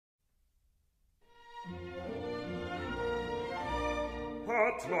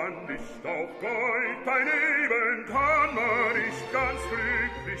hat man nicht auf Gold, dein Leben kann man nicht ganz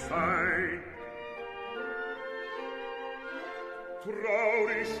glücklich sein.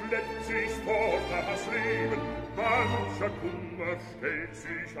 Traurig schleppt sich fort das Leben, mancher Kummer stellt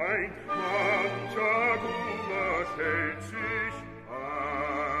sich ein, mancher Kummer stellt sich ein.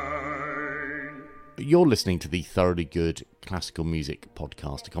 You're listening to the Thoroughly Good Classical Music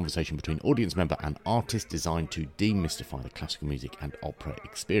Podcast, a conversation between audience member and artist designed to demystify the classical music and opera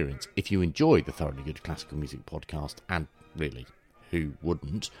experience. If you enjoy the Thoroughly Good Classical Music Podcast, and really, who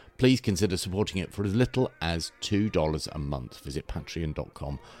wouldn't, please consider supporting it for as little as $2 a month. Visit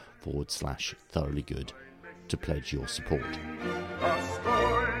patreon.com/thoroughlygood to pledge your support.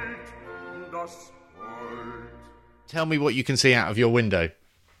 Tell me what you can see out of your window.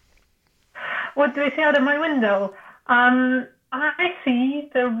 What do I see out of my window? I see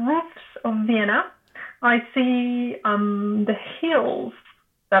the roofs of Vienna. I see the hills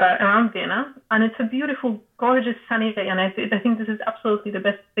that are around Vienna, and it's a beautiful, gorgeous, sunny day. And I think this is absolutely the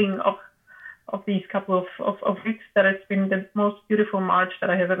best thing of these couple of weeks, that it's been the most beautiful March that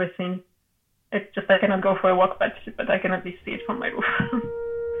I have ever seen. It's just I cannot go for a walk, but I can at least see it from my roof.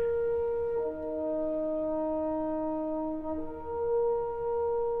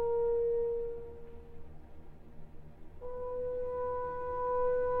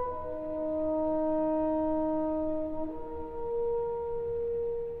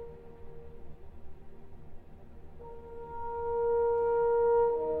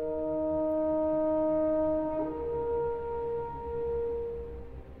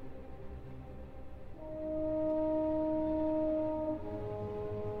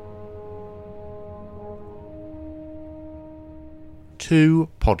 Two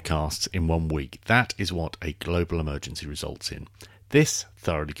podcasts in 1 week. That is what a global emergency results in. This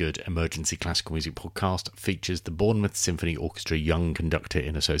Thoroughly Good Emergency Classical Music Podcast features the Bournemouth Symphony Orchestra young conductor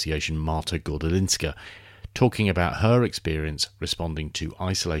in association Marta Gordelinska, talking about her experience responding to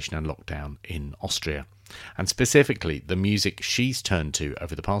isolation and lockdown in Austria, and specifically the music she's turned to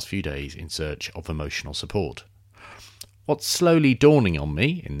over the past few days in search of emotional support. What's slowly dawning on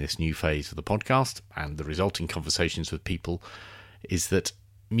me in this new phase of the podcast and the resulting conversations with people is that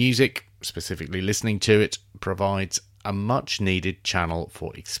music, specifically listening to it, provides a much needed channel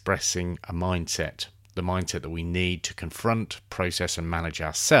for expressing a mindset, the mindset that we need to confront, process and manage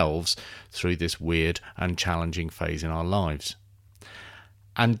ourselves through this weird and challenging phase in our lives.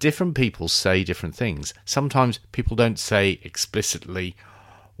 And different people say different things. Sometimes people don't say explicitly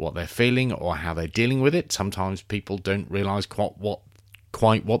what they're feeling or how they're dealing with it. Sometimes people don't realise quite what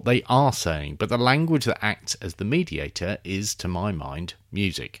they are saying, but the language that acts as the mediator is, to my mind,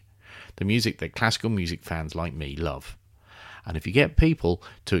 music. The music that classical music fans like me love. And if you get people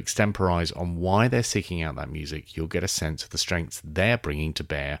to extemporise on why they're seeking out that music, you'll get a sense of the strengths they're bringing to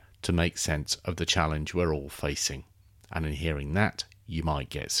bear to make sense of the challenge we're all facing. And in hearing that, you might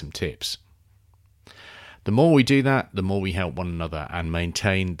get some tips. The more we do that, the more we help one another and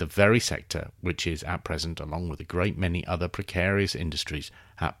maintain the very sector which is at present, along with a great many other precarious industries,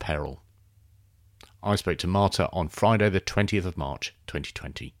 at peril. I spoke to Marta on Friday the 20th of March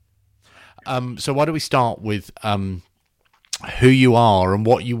 2020. So why don't we start with who you are and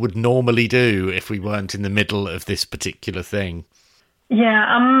what you would normally do if we weren't in the middle of this particular thing? Yeah,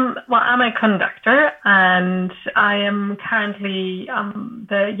 I'm a conductor, and I am currently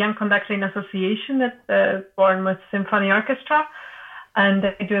the Young Conductor in Association at the Bournemouth Symphony Orchestra, and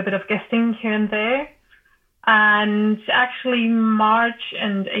I do a bit of guesting here and there. And actually, March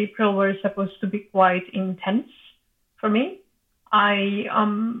and April were supposed to be quite intense for me.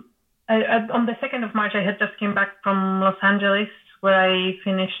 On the 2nd of March, I had just came back from Los Angeles, where I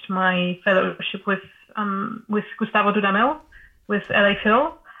finished my fellowship with Gustavo Dudamel, with LA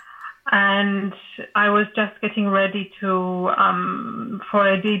Phil, and I was just getting ready to for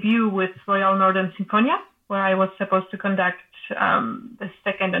a debut with Royal Northern Symphonia, where I was supposed to conduct the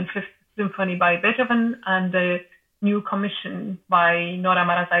 2nd and 5th Symphony by Beethoven and the new commission by Nora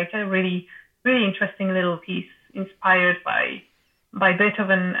Marazaita, really, really interesting little piece inspired by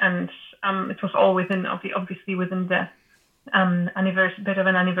Beethoven, and it was all obviously within the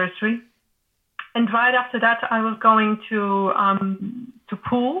Beethoven anniversary. And right after that, I was going to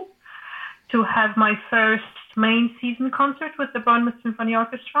Poole to have my first main season concert with the Bournemouth Symphony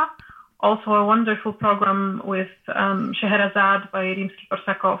Orchestra. Also a wonderful program with Scheherazade by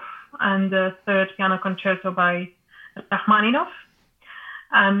Rimsky-Korsakov and the 3rd piano concerto by Rachmaninoff.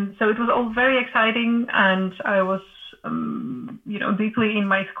 So it was all very exciting, and I was deeply in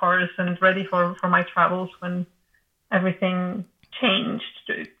my scores and ready for my travels when everything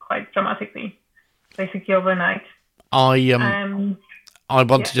changed quite dramatically, basically overnight. I I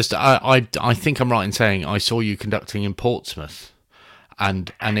want to just, I think I'm right in saying I saw you conducting in Portsmouth,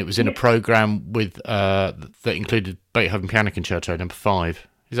 and it was in a program with that included Beethoven Piano Concerto number 5.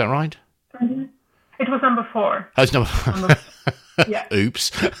 Is that right? Mm-hmm. It was number 4. Oh, it's number. Yeah.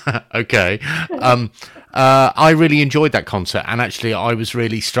 Oops. Okay. I really enjoyed that concert, and actually, I was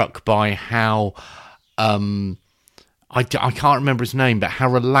really struck by how I can't remember his name, but how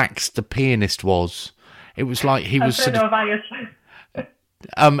relaxed the pianist was. It was like he was sort of.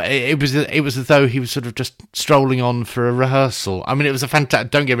 It was as though he was sort of just strolling on for a rehearsal. I mean, it was a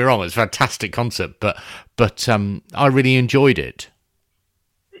fantastic. Don't get me wrong, it was a fantastic concert, but I really enjoyed it.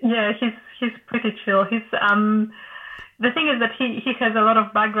 Yeah, he's pretty chill. He's the thing is that he has a lot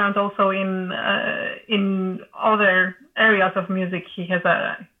of background also in other areas of music. He has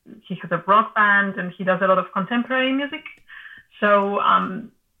a rock band, and he does a lot of contemporary music. So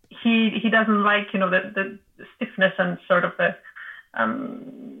he doesn't like the stiffness and sort of the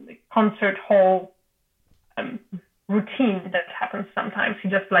concert hall routine that happens sometimes. He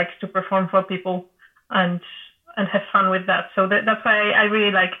just likes to perform for people and have fun with that. So that's why I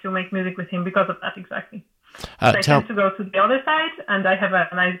really like to make music with him, because of that exactly. I tend to go to the other side, and I have a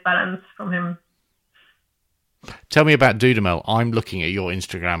nice balance from him. Tell me about Dudamel. I'm looking at your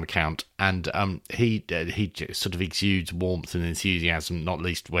Instagram account, and he sort of exudes warmth and enthusiasm, not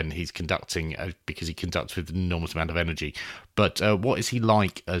least when he's conducting, because he conducts with an enormous amount of energy. But what is he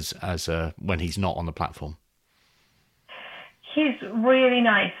like as when he's not on the platform? He's really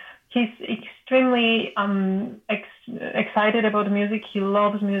nice. He's extremely excited about music. He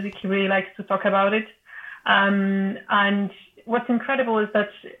loves music. He really likes to talk about it. And what's incredible is that,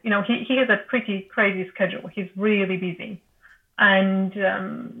 he has a pretty crazy schedule. He's really busy. And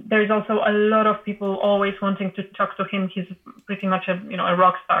there's also a lot of people always wanting to talk to him. He's pretty much a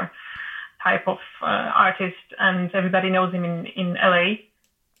rock star type of artist, and everybody knows him in LA.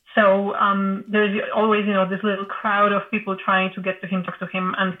 So there's always, this little crowd of people trying to get to him, talk to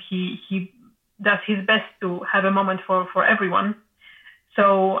him, and he does his best to have a moment for everyone.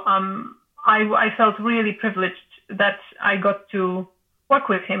 So I felt really privileged that I got to work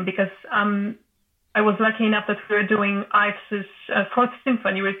with him, because I was lucky enough that we were doing Ives' Fourth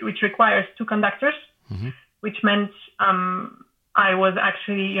Symphony, which requires 2 conductors, mm-hmm. which meant I was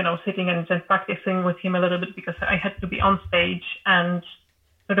actually, sitting and just practicing with him a little bit, because I had to be on stage and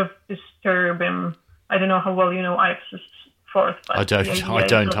sort of disturb him. I don't know how well you know Ives' Fourth. But I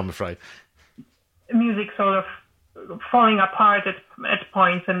don't. I'm afraid. Music sort of falling apart at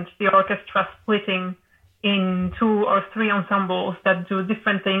points, and the orchestra splitting in 2 or 3 ensembles that do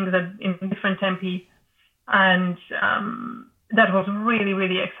different things in different tempi. And that was really,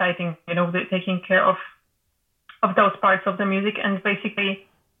 really exciting, taking care of those parts of the music, and basically,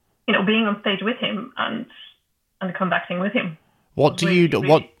 being on stage with him and conducting with him. What do you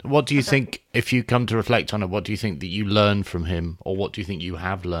what do you think, if you come to reflect on it, what do you think that you learned from him, or what do you think you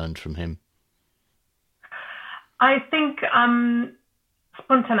have learned from him? I think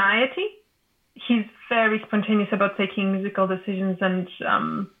spontaneity. He's very spontaneous about taking musical decisions, and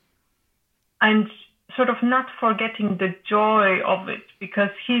sort of not forgetting the joy of it, because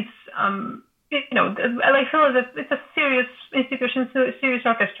he's LA Phil is it's a serious institution, serious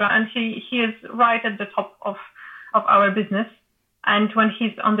orchestra, and he is right at the top of our business. And when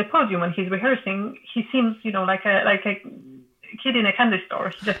he's on the podium, when he's rehearsing, he seems like a kid in a candy store.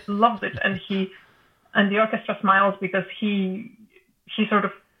 He just loves it, and the orchestra smiles, because he sort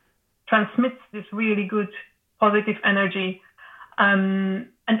of transmits this really good positive energy. And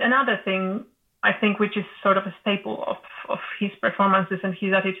another thing, I think, which is sort of a staple of his performances and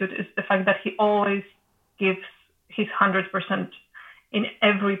his attitude, is the fact that he always gives his 100% in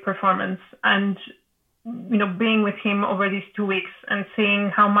every performance. And being with him over these 2 weeks and seeing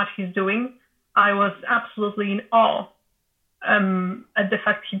how much he's doing, I was absolutely in awe at the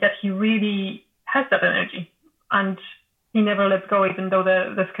fact that he really has that energy, and he never lets go, even though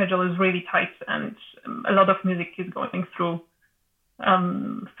the schedule is really tight and a lot of music is going through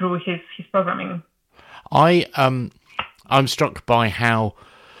his programming. I'm struck by how,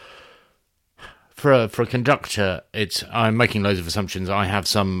 for a conductor, I'm making loads of assumptions. I have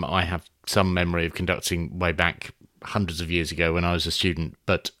some memory of conducting way back hundreds of years ago when I was a student,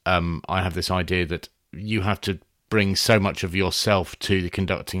 but I have this idea that you have to bring so much of yourself to the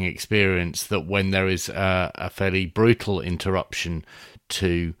conducting experience that when there is a fairly brutal interruption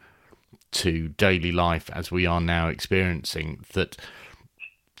to daily life, as we are now experiencing, that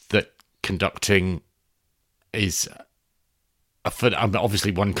conducting is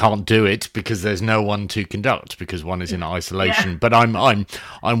Obviously, one can't do it because there's no one to conduct because one is in isolation. Yeah. But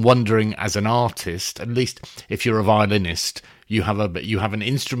I'm wondering, as an artist, at least if you're a violinist, you have an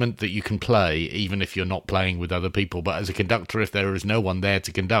instrument that you can play, even if you're not playing with other people. But as a conductor, if there is no one there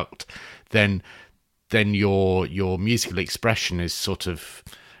to conduct, then your musical expression is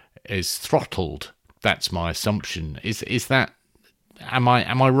throttled. That's my assumption. Is that? Am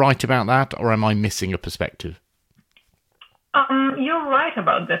I right about that, or am I missing a perspective? You're right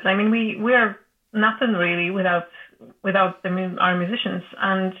about that. I mean, we are nothing really without our musicians,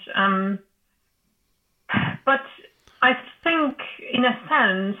 and but I think in a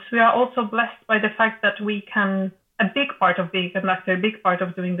sense we are also blessed by the fact that we can. A big part of being a conductor, a big part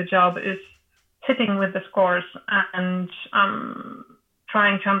of doing the job is sitting with the scores and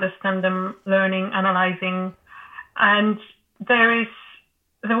trying to understand them, learning, analyzing, and there is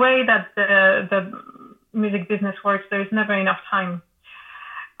the way that the music business works. There is never enough time.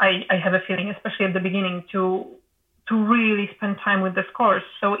 I have a feeling, especially at the beginning, to really spend time with the scores.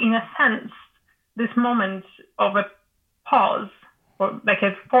 So in a sense, this moment of a pause, or like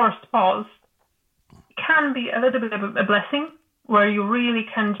a forced pause, can be a little bit of a blessing, where you really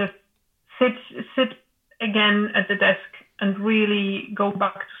can just sit again at the desk and really go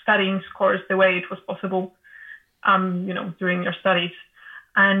back to studying scores the way it was possible, during your studies.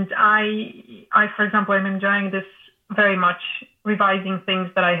 And I, for example, am enjoying this very much, revising things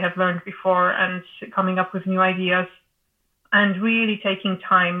that I have learned before and coming up with new ideas and really taking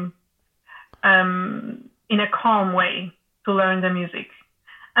time in a calm way to learn the music.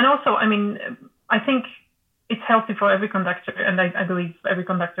 And also, I mean, I think it's healthy for every conductor, and I believe every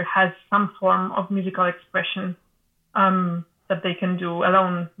conductor has some form of musical expression that they can do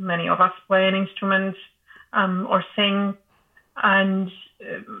alone. Many of us play an instrument or sing, and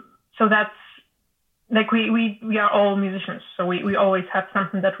so that's like we are all musicians, so we always have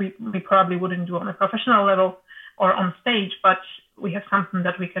something that we probably wouldn't do on a professional level or on stage, but we have something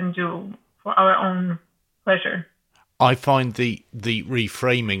that we can do for our own pleasure. I find the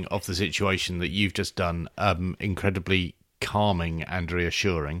reframing of the situation that you've just done incredibly calming and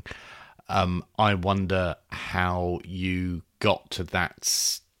reassuring. I wonder how you got to that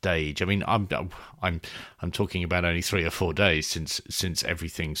stage. I mean, I'm talking about only 3 or 4 days since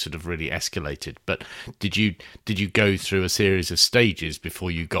everything sort of really escalated. But did you go through a series of stages before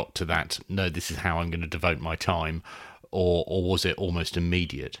you got to that? No, this is how I'm going to devote my time, or was it almost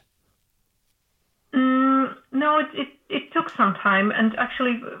immediate? No, it took some time, and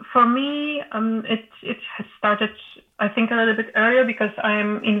actually for me, it has started, I think, a little bit earlier, because I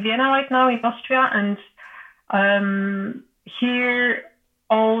am in Vienna right now, in Austria, and here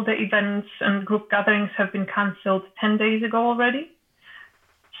all the events and group gatherings have been cancelled 10 days ago already.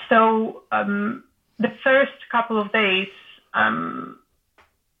 So the first couple of days, I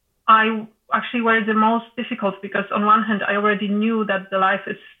actually were the most difficult, because on one hand, I already knew that the life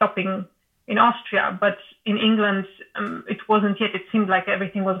is stopping in Austria, but in England, it wasn't yet. It seemed like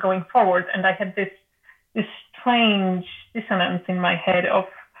everything was going forward, and I had this strange dissonance in my head of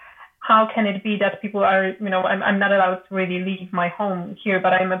how can it be that people are, I'm not allowed to really leave my home here,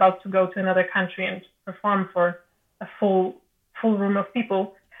 but I'm about to go to another country and perform for a full room of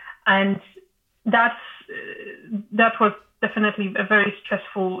people, and that was definitely a very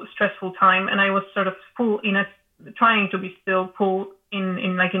stressful time, and I was sort of trying to be still full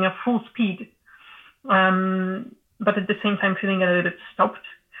in a full speed, but at the same time feeling a little bit stopped.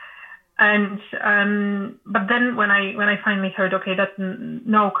 And but then when I finally heard, okay, that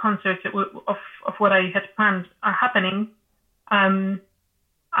no concerts of what I had planned are happening, I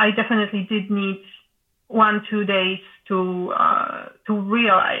definitely did need 1-2 days to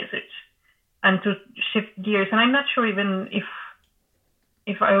realize it and to shift gears. And I'm not sure even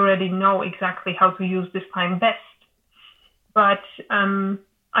if I already know exactly how to use this time best. But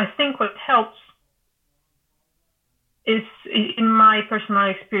I think what helps is, in my personal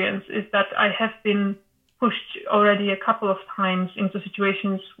experience, is that I have been pushed already a couple of times into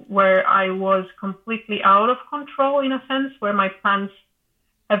situations where I was completely out of control, in a sense, where my plans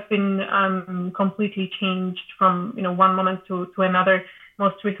have been completely changed from one moment to another.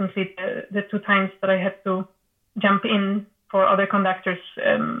 Most recently, the 2 times that I had to jump in for other conductors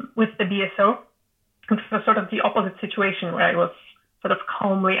with the BSO. It was sort of the opposite situation, where I was sort of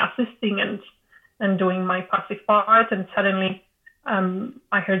calmly assisting and doing my passive part, and suddenly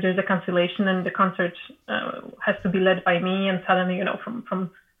I heard there's a cancellation and the concert has to be led by me, and suddenly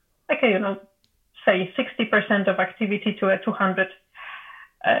from say 60% of activity to a 200,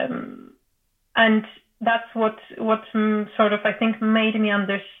 and that's what sort of I think made me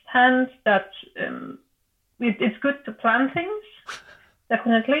understand that it's good to plan things,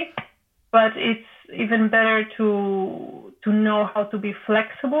 definitely, but it's even better to know how to be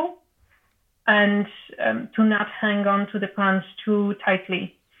flexible and to not hang on to the plans too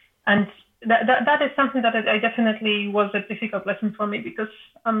tightly. And that is something that I definitely was a difficult lesson for me, because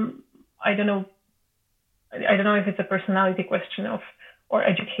I don't know if it's a personality question or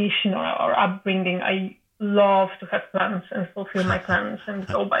education or upbringing. I love to have plans and fulfill my plans and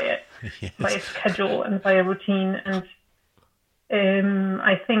go by it, Yes. by a schedule and by a routine. And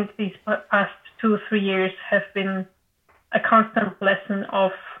I think these past 2 or 3 years have been a constant lesson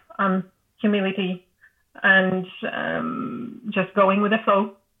of humility and just going with the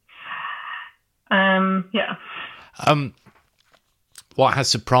flow. What has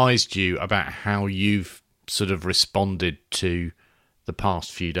surprised you about how you've sort of responded to the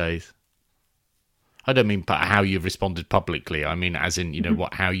past few days? I don't mean how you've responded publicly. I mean, as in,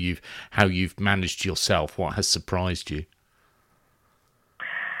 how you've managed yourself. What has surprised you?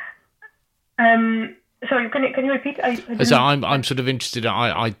 Sorry, can you repeat? So I'm sort of interested.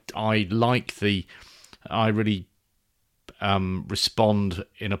 I really respond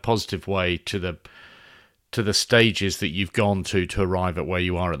in a positive way to the stages that you've gone to arrive at where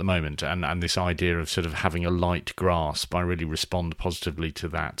you are at the moment, and this idea of sort of having a light grasp. I really respond positively to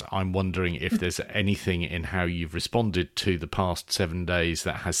that. I'm wondering if there's anything in how you've responded to the past 7 days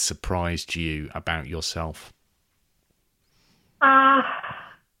that has surprised you about yourself.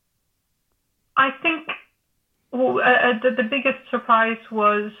 I think the biggest surprise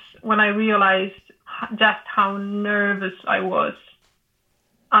was when I realized just how nervous I was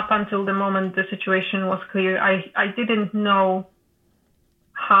up until the moment the situation was clear. I didn't know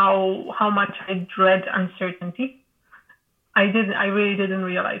how much I dread uncertainty. I really didn't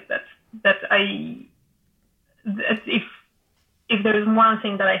realize that if there is one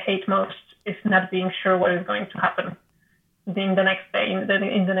thing that I hate most, it's not being sure what is going to happen in the next day, in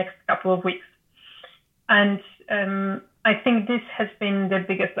the next couple of weeks. And I think this has been the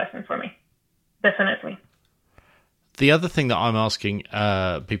biggest lesson for me, definitely. The other thing that I'm asking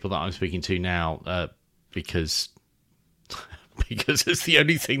people that I'm speaking to now, because it's the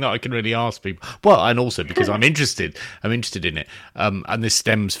only thing that I can really ask people. Well, and also because I'm interested in it. And this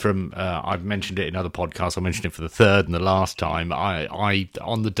stems from, I've mentioned it in other podcasts. I mentioned it for the third and the last time. I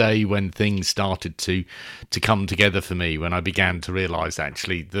on the day when things started to come together for me, when I began to realise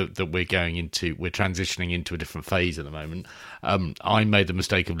actually that we're transitioning into a different phase at the moment. I made the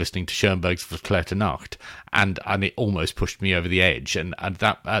mistake of listening to Schoenberg's Verklärte Nacht, and it almost pushed me over the edge. And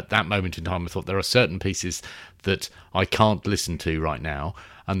that at that moment in time, I thought there are certain pieces that I can't listen to right now,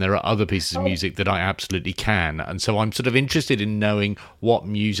 and there are other pieces of music that I absolutely can. And so I'm sort of interested in knowing what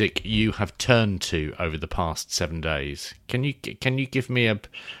music you have turned to over the past 7 days. Can you give me a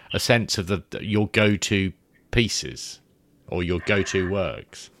sense of your go-to pieces or your go-to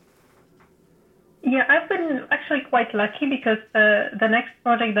works? Yeah, I've been actually quite lucky, because the next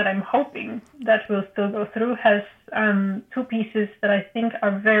project that I'm hoping that will still go through has 2 pieces that I think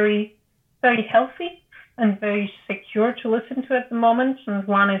are very, very healthy and very secure to listen to at the moment. And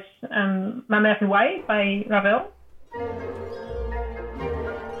one is Ma Mère Noire by Ravel.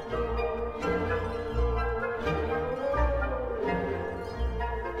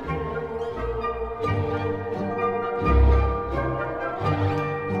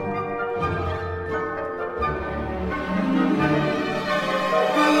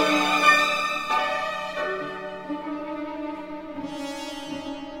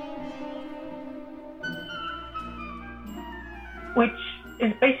 Which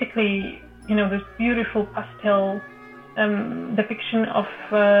is basically, this beautiful pastel depiction of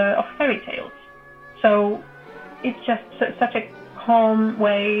fairy tales. So it's just such a calm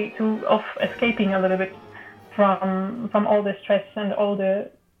way of escaping a little bit from all the stress and all the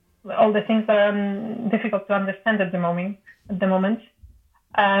things that are difficult to understand at the moment.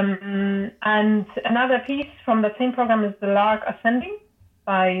 And another piece from the same program is The Lark Ascending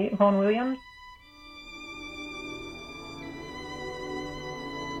by Vaughan Williams.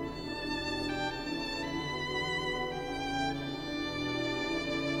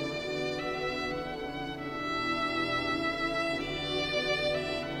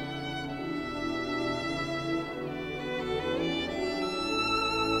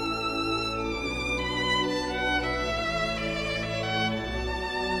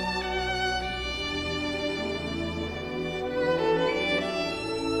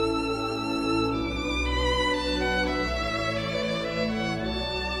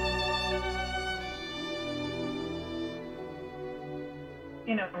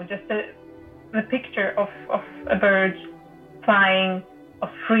 Just the picture of a bird flying, of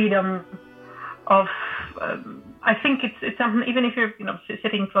freedom, of I think it's something, even if you're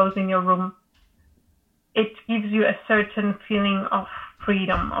sitting close in your room, it gives you a certain feeling of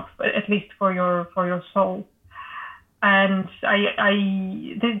freedom, of at least for your soul. And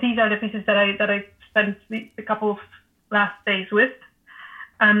these are the pieces that I spent a couple of last days with.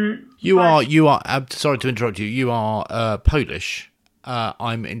 You are. Sorry to interrupt you. You are Polish.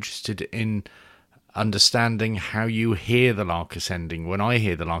 I'm interested in understanding how you hear the lark ascending. When I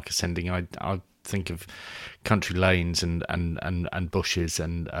hear the lark ascending, I think of country lanes and bushes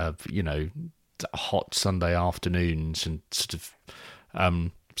and hot Sunday afternoons and sort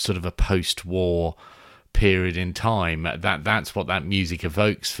of a post-war period in time. That's what that music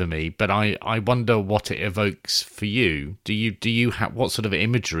evokes for me. But I wonder what it evokes for you. Do you have, what sort of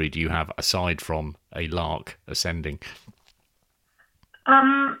imagery do you have aside from a lark ascending?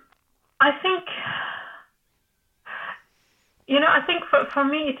 I think I think for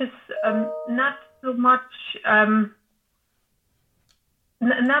me it is not so much. I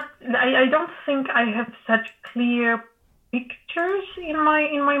don't think I have such clear pictures in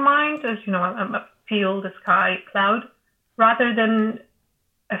my mind as a field, a sky, cloud, rather than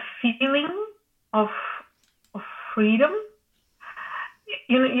a feeling of freedom.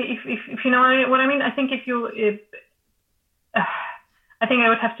 If you know what I mean. I think I think I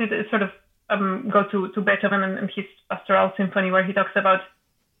would have to sort of go to Beethoven and his Pastoral Symphony, where he talks about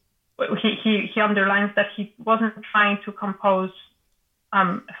he underlines that he wasn't trying to compose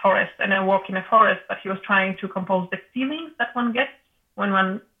a forest and a walk in a forest, but he was trying to compose the feelings that one gets when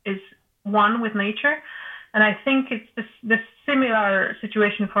one is one with nature. And I think it's this similar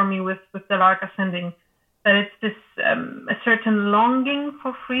situation for me with the lark ascending, that it's this a certain longing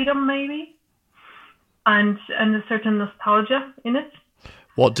for freedom maybe, and a certain nostalgia in it.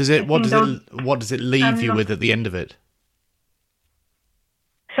 What does it leave you with at the end of it?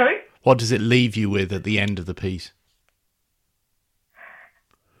 Sorry? What does it leave you with at the end of the piece?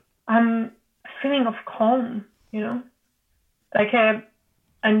 A feeling of calm, like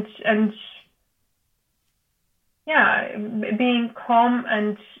and yeah, being calm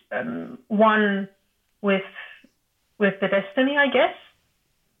and one with the destiny, I guess.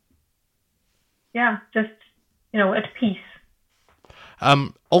 Yeah, just at peace.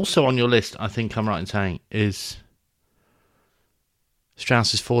 Also on your list, I think I'm right in saying, is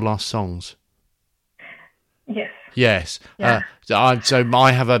Strauss's 4 Last Songs. Yes. Yes. Yeah. So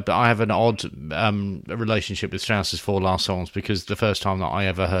I have an odd relationship with Strauss's 4 Last Songs, because the first time that I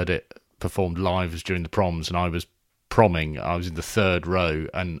ever heard it performed live was during the proms, and I was promming. I was in the third row,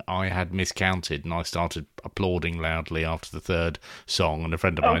 and I had miscounted, and I started applauding loudly after the third song, and a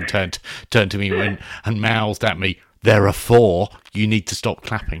friend of mine turned to me and mouthed at me, "There are 4. You need to stop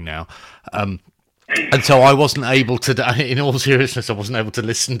clapping now." And so I wasn't able to, in all seriousness, I wasn't able to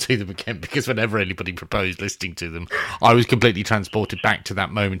listen to them again, because whenever anybody proposed listening to them, I was completely transported back to that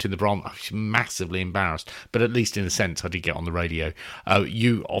moment in the prom. I was massively embarrassed, but at least in a sense I did get on the radio.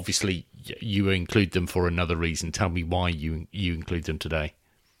 You obviously, you include them for another reason. Tell me why you include them today.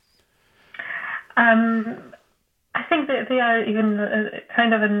 I think that they are even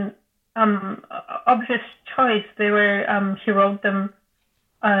kind of an obvious choice. They were, he wrote them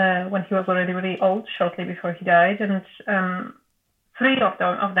when he was already really old, shortly before he died, and 3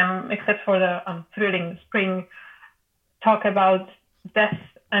 of them, except for the Thrilling Spring, talk about death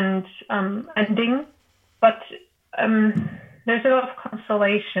and ending, but there's a lot of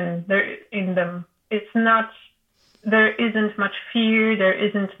consolation there in them. There isn't much fear, there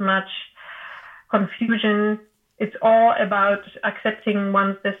isn't much confusion. It's all about accepting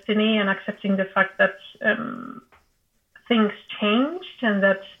one's destiny and accepting the fact that things changed, and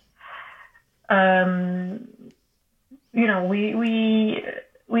that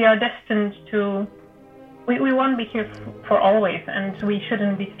we are destined to, we won't be here for always, and we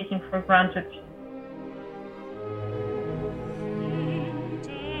shouldn't be taking for granted.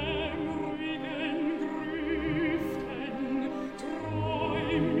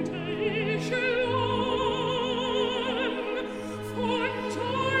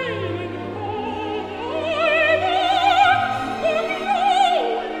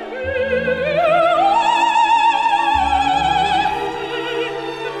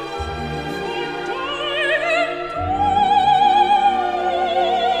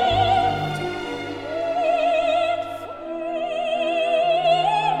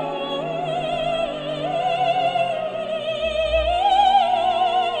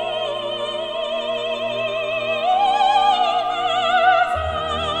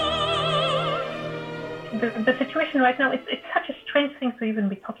 The situation right now, it's such a strange thing to even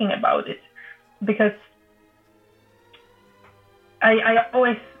be talking about it, because I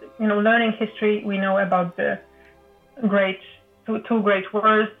always learning history, we know about the two great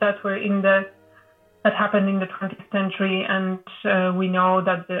wars that happened in the 20th century, and we know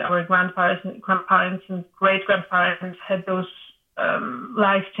that our grandparents and great-grandparents had those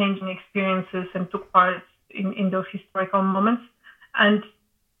life-changing experiences and took part in those historical moments. And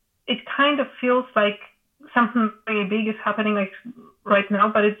it kind of feels like something very big is happening like right now,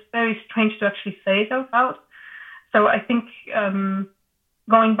 but it's very strange to actually say it out loud. So I think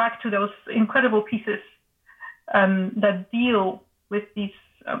going back to those incredible pieces that deal with these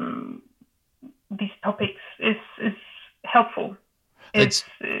topics is helpful. It's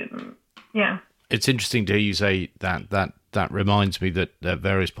interesting to hear you say that. That reminds me that at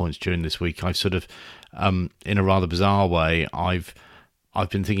various points during this week, I've sort of, in a rather bizarre way, I've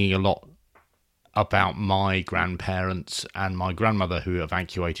been thinking a lot about my grandparents and my grandmother, who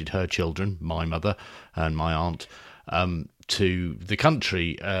evacuated her children, my mother and my aunt, to the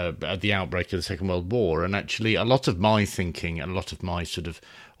country at the outbreak of the Second World War. And actually, a lot of my thinking, a lot of my sort of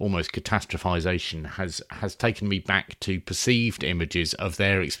almost catastrophization has taken me back to perceived images of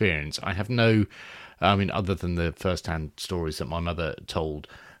their experience. I have other than the first-hand stories that my mother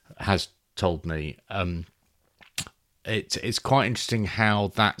has told me, it's quite interesting how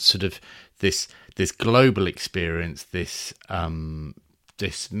that sort of this global experience, this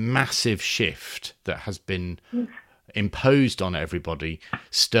massive shift that has been imposed on everybody,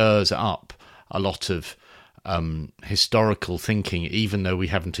 stirs up a lot of historical thinking, even though we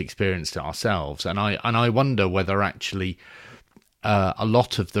haven't experienced it ourselves. And I wonder whether actually a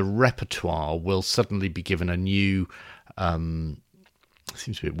lot of the repertoire will suddenly be given a new,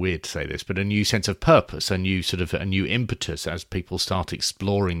 seems a bit weird to say this, but a new sense of purpose, a new impetus as people start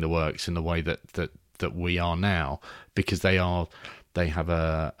exploring the works in the way that we are now, because they have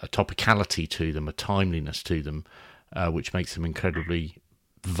a topicality to them, a timeliness to them, which makes them incredibly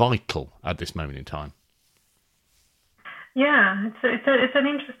vital at this moment in time. Yeah, it's an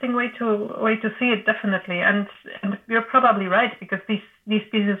interesting way to see it, definitely, and you're probably right, because these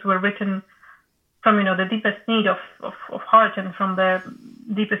pieces were written from the deepest need of heart and from the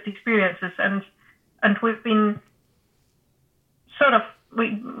deepest experiences, and we've been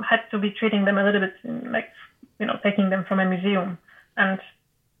we had to be treating them a little bit like taking them from a museum, and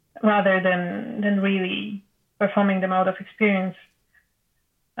rather than really performing them out of experience.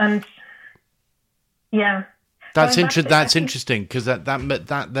 And yeah. That's interesting, because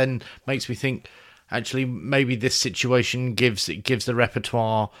that then makes me think, actually, maybe this situation gives the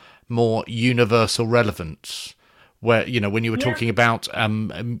repertoire more universal relevance, where, when you were talking about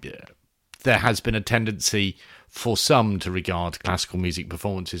there has been a tendency for some to regard classical music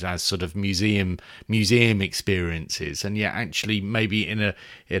performances as sort of museum experiences, and yet actually maybe in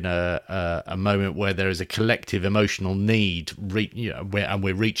a moment where there is a collective emotional need, where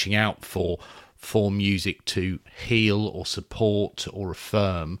we're reaching out for music to heal or support or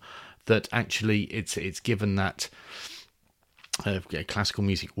affirm, that actually it's given that classical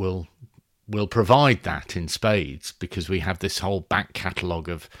music will provide that in spades, because we have this whole back catalogue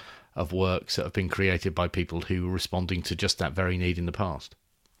of works that have been created by people who were responding to just that very need in the past.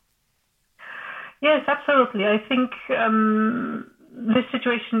 Yes, absolutely. I think this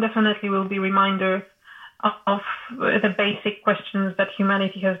situation definitely will be a reminder of the basic questions that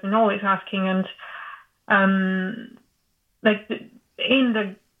humanity has been always asking, and in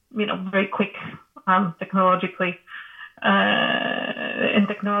the very quick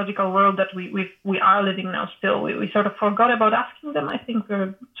technological world that we are living now, still we sort of forgot about asking them. I think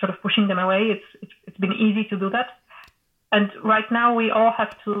we're sort of pushing them away. It's been easy to do that, and right now we all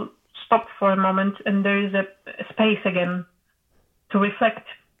have to stop for a moment, and there is a space again to reflect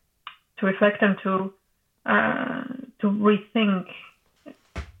and to rethink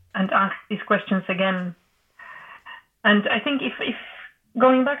and ask these questions again. And I think if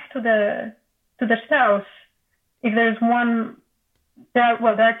going back to the Strauss, if there's one, there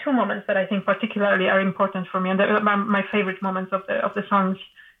are two moments that I think particularly are important for me, and they're my favorite moments of the songs.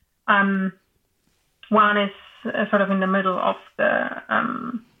 One is sort of in the middle of the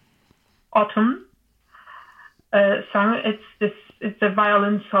autumn song. It's a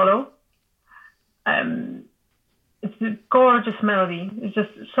violin solo. It's a gorgeous melody. It's just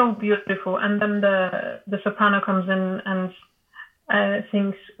so beautiful. And then the soprano comes in and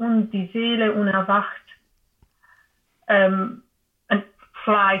sings "Und die Seele unerwacht," and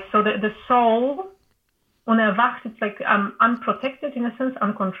flies. So the soul, unerwacht, it's like unprotected in a sense,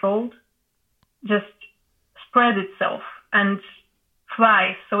 uncontrolled, just spread itself and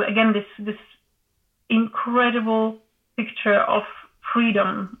flies. So again, this incredible picture of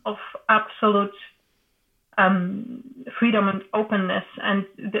freedom, of absolute freedom and openness, and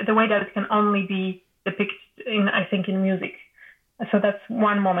the way that it can only be depicted in music. So that's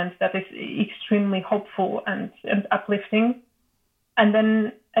one moment that is extremely hopeful and uplifting. And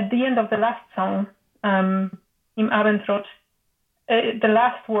then at the end of the last song, Im Abendrot, the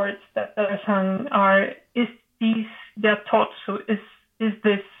last words that are sung are, "Is dies der Tod?" So is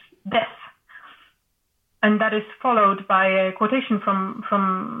this death? And that is followed by a quotation from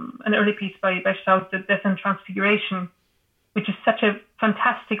an early piece by Strauss, The Death and Transfiguration, which is such a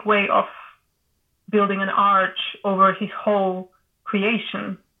fantastic way of building an arch over his whole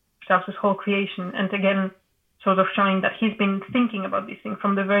creation, Strauss's whole creation. And again, sort of showing that he's been thinking about these things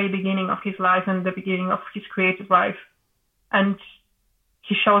from the very beginning of his life and the beginning of his creative life. And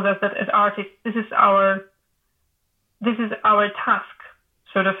he shows us that as artists, this is our task,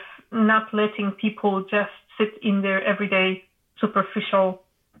 sort of not letting people just sit in their everyday superficial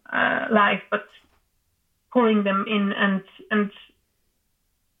life, but pulling them in and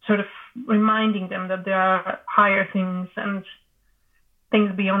sort of reminding them that there are higher things and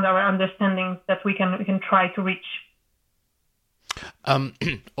things beyond our understanding that we can try to reach.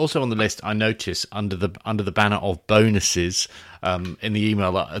 Also on the list, I notice under the banner of bonuses in the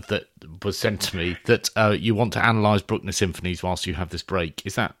email that was sent to me that you want to analyse Bruckner symphonies whilst you have this break.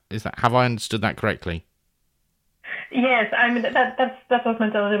 Is that have I understood that correctly? Yes, I mean that was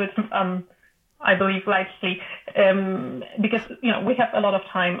meant a little bit, I believe, lightly, because we have a lot of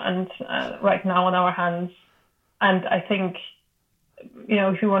time and right now on our hands, and I think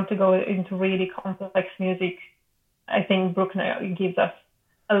if you want to go into really complex music, I think Bruckner gives us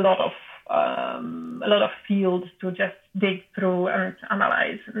a lot of field to just dig through and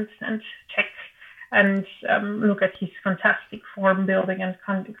analyze and check and look at his fantastic form building and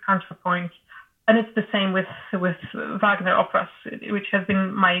counterpoint. And it's the same with Wagner operas, which has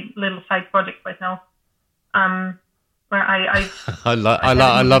been my little side project right now. Where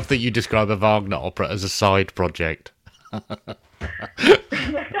I love that you describe a Wagner opera as a side project.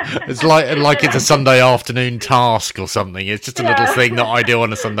 It's like it's a Sunday afternoon task or something. It's just a little thing that I do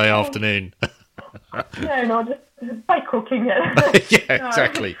on a Sunday afternoon. Just by cooking it. Yeah,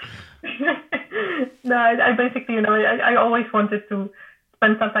 exactly. No, I basically, I always wanted to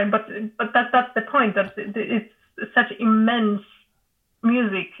spend some time, but that's the point, that it's such immense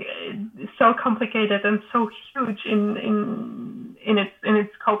music, so complicated and so huge in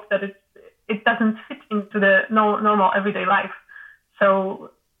its scope that it doesn't fit into the normal everyday life.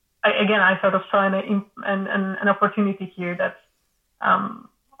 So I sort of saw an opportunity here that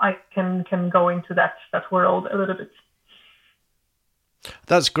I can go into that world a little bit.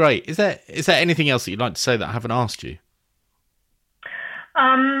 That's great. Is there anything else that you'd like to say that I haven't asked you?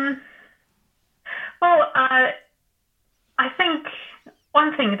 Well, I think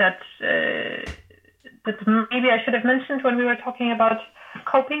one thing that maybe I should have mentioned when we were talking about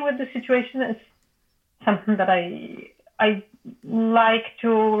coping with the situation is something that I like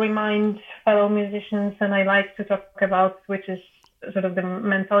to remind fellow musicians and I like to talk about, which is sort of the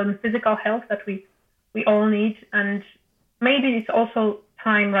mental and physical health that we all need. And maybe it's also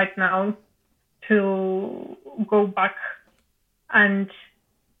time right now to go back and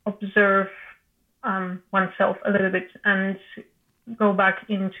observe oneself a little bit and go back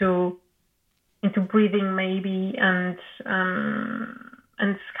into breathing maybe and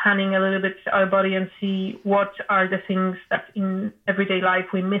scanning a little bit our body and see what are the things that in everyday life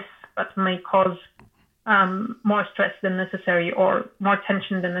we miss but may cause more stress than necessary or more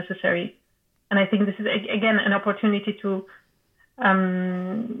tension than necessary. And I think this is again an opportunity to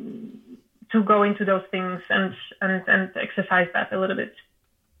go into those things and exercise that a little bit.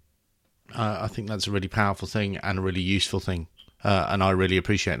 I think that's a really powerful thing and a really useful thing, and I really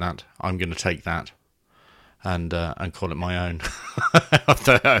appreciate that. I'm going to take that and call it my own.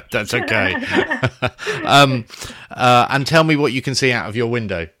 That's okay. And tell me what you can see out of your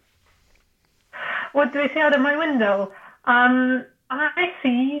window. What do I see out of my window? I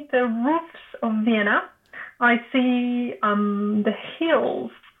see the roofs of Vienna. I see the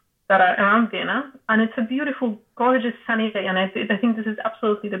hills that are around Vienna, and it's a beautiful, gorgeous, sunny day. And I think this is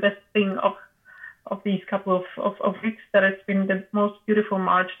absolutely the best thing of these couple of weeks, that it's been the most beautiful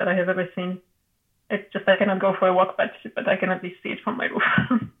March that I have ever seen. It's just I cannot go for a walk, but I can at least see it from my roof.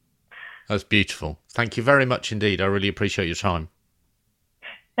 That's beautiful. Thank you very much indeed. I really appreciate your time.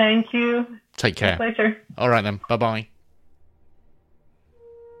 Thank you. Take care. My pleasure. All right then. Bye-bye.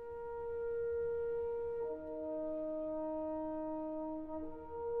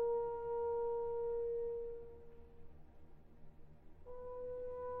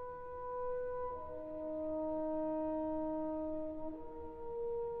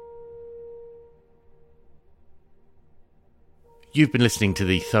 You've been listening to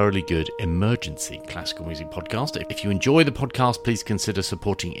the Thoroughly Good Emergency Classical Music Podcast. If you enjoy the podcast, please consider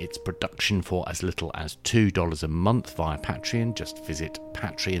supporting its production for as little as $2 a month via Patreon. Just visit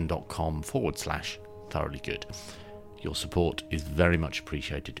patreon.com/thoroughlygood. Your support is very much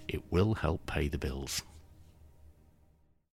appreciated. It will help pay the bills.